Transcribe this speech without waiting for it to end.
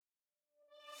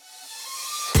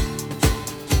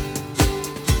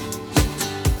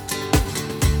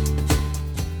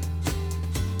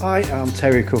I am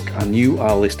Terry Cook, and you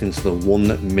are listening to the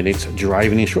 1 Minute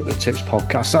Driving Instructor Tips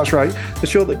podcast. That's right, the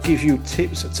show that gives you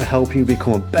tips to help you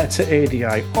become a better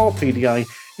ADI or PDI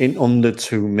in under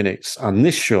 2 minutes. And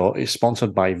this show is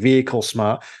sponsored by Vehicle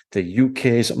Smart, the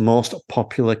UK's most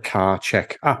popular car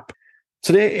check app.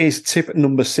 Today is tip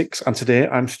number 6, and today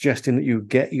I'm suggesting that you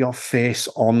get your face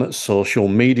on social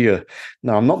media.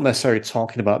 Now, I'm not necessarily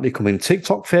talking about becoming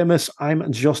TikTok famous.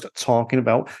 I'm just talking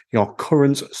about your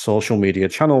current social media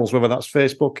channels, whether that's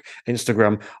Facebook,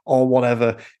 Instagram, or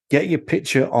whatever. Get your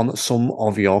picture on some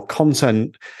of your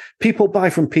content. People buy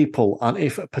from people, and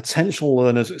if potential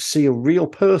learners see a real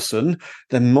person,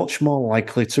 they're much more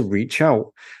likely to reach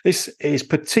out. This is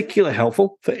particularly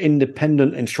helpful for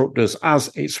independent instructors,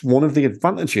 as it's one of the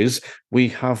advantages we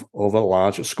have over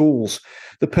large schools.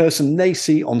 The person they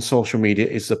see on social media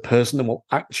is the person that will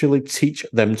actually teach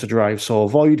them to drive. So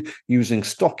avoid using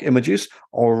stock images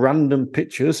or random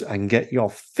pictures and get your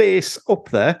face up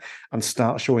there and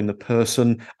start showing the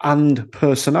person and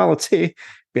personality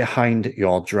behind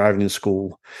your driving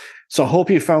school. So I hope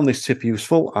you found this tip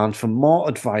useful, and for more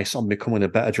advice on becoming a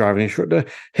better driving instructor,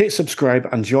 hit subscribe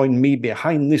and join me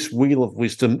behind this wheel of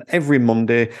wisdom every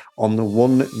Monday on the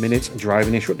 1 Minute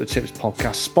Driving Instructor Tips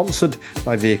podcast, sponsored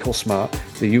by Vehicle Smart,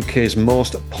 the UK's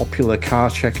most popular car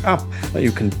check app.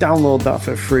 You can download that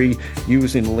for free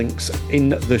using links in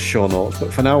the show notes.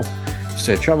 But for now,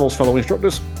 safe travels, fellow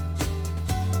instructors.